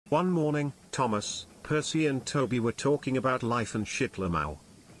One morning, Thomas, Percy and Toby were talking about life and shitlamau.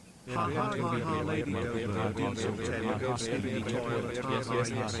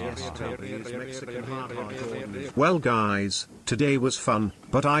 Well guys, today was fun,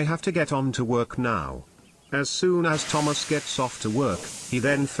 but I have to get on to work now. As soon as Thomas gets off to work, he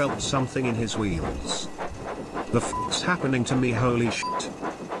then felt something in his wheels. The f***'s happening to me, holy shit.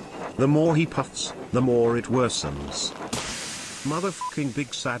 The more he puffs, the more it worsens. Motherfucking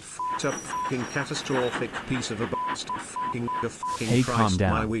big sad f***ed up fucking catastrophic piece of a bastard fucking Hey, Christ, calm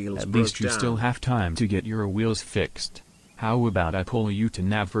down. my wheels At least you broke still down. have time to get your wheels fixed. How about I pull you to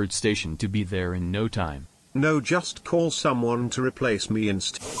Navford station to be there in no time? No, just call someone to replace me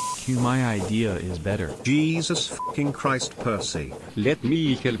instead. My idea is better. Jesus fucking Christ, Percy. Let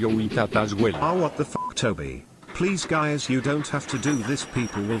me help you with that as well. Ah, what the fuck, Toby? Please guys, you don't have to do this.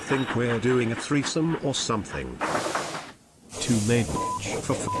 People will think we're doing a threesome or something. Too late, bitch.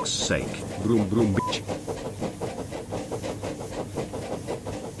 For fuck's sake. Broom broom bitch.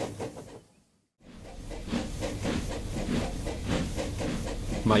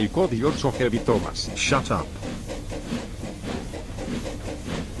 My god, you're so heavy, Thomas. Shut up.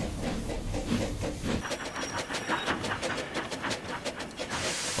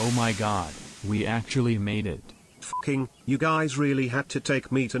 Oh my god, we actually made it. Fucking, you guys really had to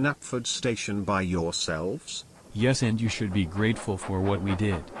take me to Knapford station by yourselves? Yes, and you should be grateful for what we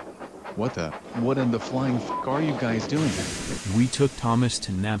did. What in the flying f*** are you guys doing? We took Thomas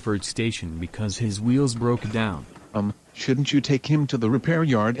to Navford station because his wheels broke down. Shouldn't you take him to the repair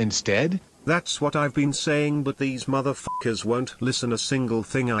yard instead? That's what I've been saying, but these motherfuckers won't listen a single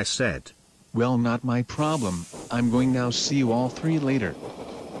thing I said. Well, not my problem. I'm going now. See you all three later.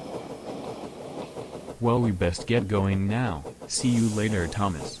 Well, we best get going now. See you later,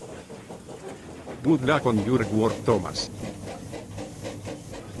 Thomas. Good luck on your work, Thomas.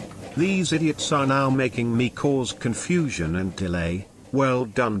 These idiots are now making me cause confusion and delay. Well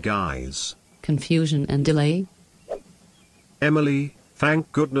done, guys. Confusion and delay? Emily,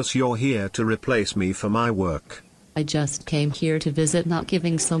 thank goodness you're here to replace me for my work. I just came here to visit, not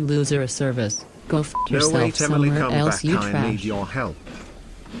giving some loser a service. Go f No, yourself wait, Emily, somewhere come else, back. you I trash. need your help.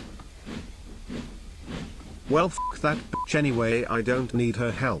 Well, f that bitch anyway. I don't need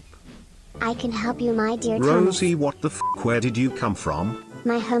her help. I can help you, my dear Rosie, Thomas. what the f? Where did you come from?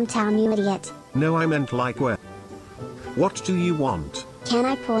 My hometown, you idiot. No, I meant like where. What do you want? Can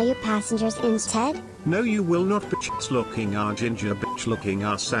I pull you passengers instead? No, you will not, bitch. Looking our ginger bitch, looking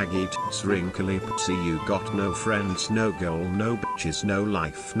our saggy tits, wrinkly pussy. You got no friends, no girl, no bitches, no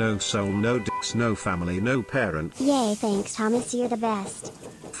life, no soul, no dicks, no family, no parent. Yay, thanks Thomas, you're the best.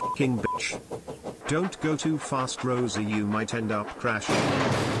 Fucking bitch. Don't go too fast, Rosie. You might end up crashing.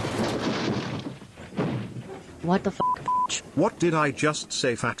 What the fuck? What did I just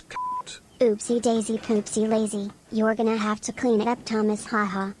say, fat cat? Oopsie daisy poopsie lazy. You're gonna have to clean it up, Thomas,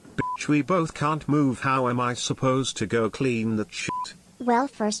 haha. Bitch, we both can't move. How am I supposed to go clean that shit? Well,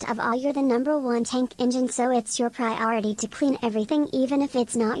 first of all, you're the #1 tank engine, so it's your priority to clean everything, even if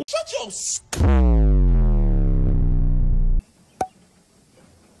it's not.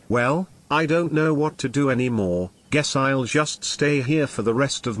 Well, I don't know what to do anymore. Guess I'll just stay here for the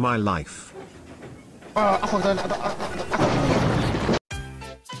rest of my life.